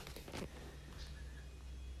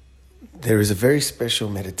There is a very special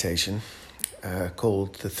meditation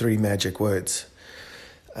called The Three Magic Words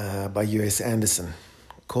by U.S. Anderson,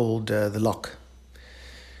 called The Lock.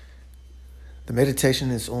 The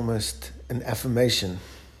meditation is almost an affirmation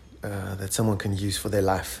that someone can use for their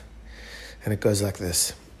life. And it goes like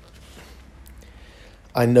this.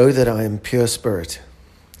 I know that I am pure spirit,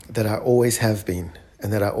 that I always have been,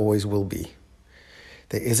 and that I always will be.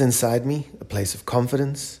 There is inside me a place of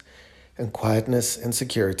confidence and quietness and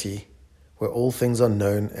security where all things are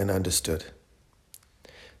known and understood.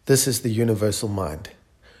 This is the universal mind,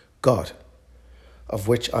 God, of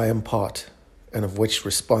which I am part and of which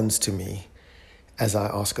responds to me as I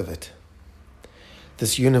ask of it.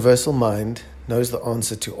 This universal mind knows the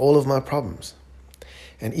answer to all of my problems,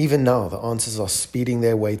 and even now the answers are speeding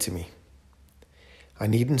their way to me. I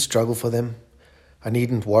needn't struggle for them. I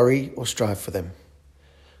needn't worry or strive for them.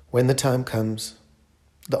 When the time comes,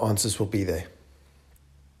 the answers will be there.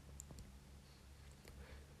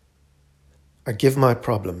 I give my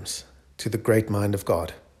problems to the great mind of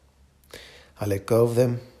God. I let go of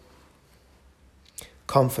them,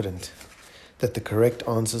 confident that the correct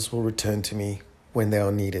answers will return to me when they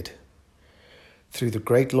are needed. Through the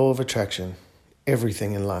great law of attraction,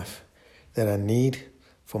 everything in life that I need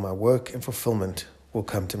for my work and fulfillment will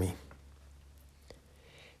come to me.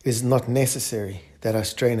 It is not necessary that I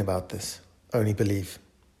strain about this, only believe.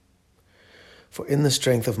 For in the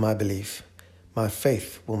strength of my belief, my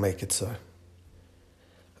faith will make it so.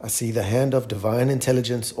 I see the hand of divine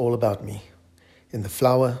intelligence all about me, in the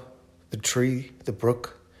flower, the tree, the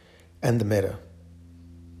brook, and the meadow.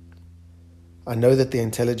 I know that the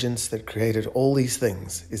intelligence that created all these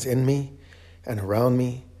things is in me and around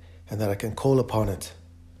me, and that I can call upon it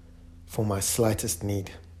for my slightest need.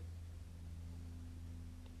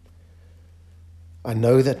 I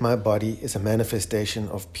know that my body is a manifestation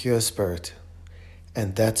of pure spirit,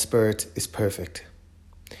 and that spirit is perfect.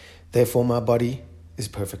 Therefore, my body is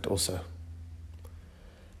perfect also.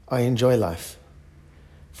 I enjoy life,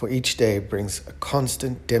 for each day brings a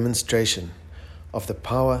constant demonstration of the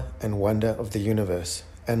power and wonder of the universe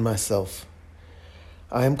and myself.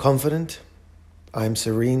 I am confident, I am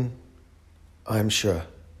serene, I am sure.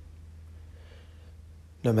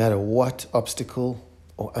 No matter what obstacle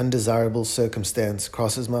or undesirable circumstance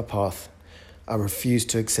crosses my path, I refuse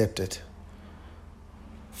to accept it,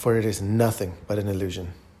 for it is nothing but an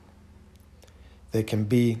illusion. There can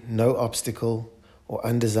be no obstacle or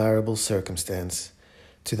undesirable circumstance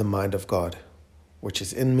to the mind of God, which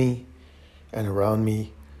is in me and around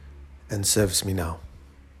me and serves me now.